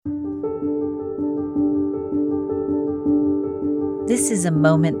This is a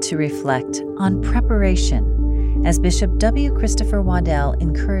moment to reflect on preparation as Bishop W. Christopher Waddell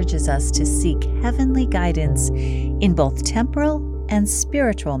encourages us to seek heavenly guidance in both temporal and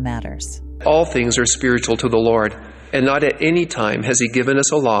spiritual matters. All things are spiritual to the Lord, and not at any time has He given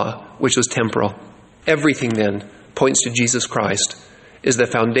us a law which was temporal. Everything then points to Jesus Christ, is the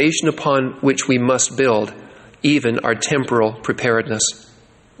foundation upon which we must build, even our temporal preparedness.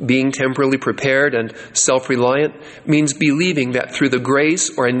 Being temporally prepared and self-reliant means believing that through the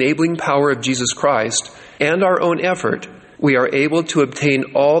grace or enabling power of Jesus Christ and our own effort, we are able to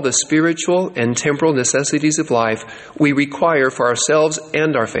obtain all the spiritual and temporal necessities of life we require for ourselves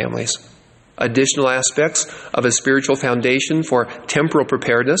and our families. Additional aspects of a spiritual foundation for temporal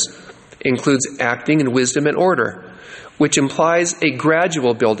preparedness includes acting in wisdom and order, which implies a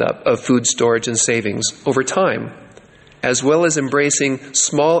gradual buildup of food storage and savings over time, as well as embracing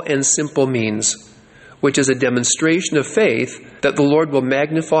small and simple means, which is a demonstration of faith that the Lord will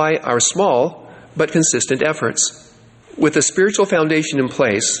magnify our small but consistent efforts. With a spiritual foundation in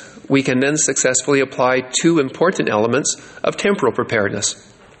place, we can then successfully apply two important elements of temporal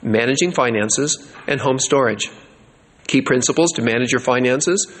preparedness: managing finances and home storage. Key principles to manage your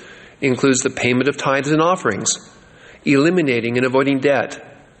finances includes the payment of tithes and offerings, eliminating and avoiding debt,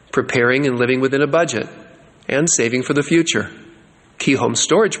 preparing and living within a budget, and saving for the future. Key home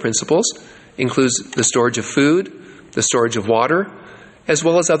storage principles includes the storage of food, the storage of water, as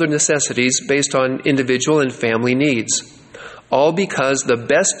well as other necessities based on individual and family needs, all because the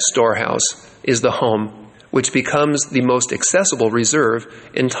best storehouse is the home, which becomes the most accessible reserve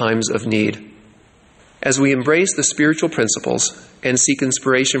in times of need. As we embrace the spiritual principles and seek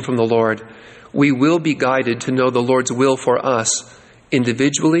inspiration from the Lord, we will be guided to know the Lord's will for us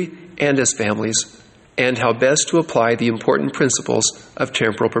individually and as families, and how best to apply the important principles of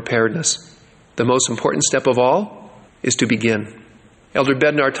temporal preparedness. The most important step of all is to begin. Elder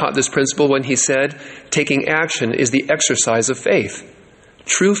Bednar taught this principle when he said, "Taking action is the exercise of faith.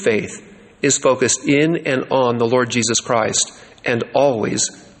 True faith is focused in and on the Lord Jesus Christ and always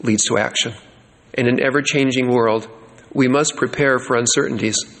leads to action." In an ever-changing world, we must prepare for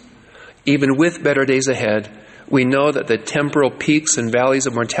uncertainties. Even with better days ahead, we know that the temporal peaks and valleys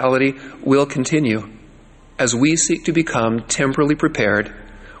of mortality will continue. As we seek to become temporally prepared,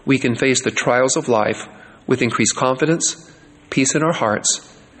 we can face the trials of life with increased confidence, peace in our hearts,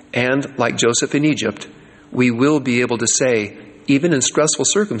 and, like Joseph in Egypt, we will be able to say, even in stressful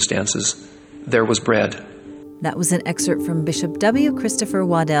circumstances, there was bread. That was an excerpt from Bishop W. Christopher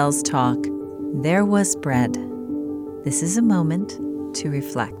Waddell's talk, There Was Bread. This is a moment to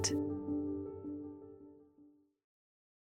reflect.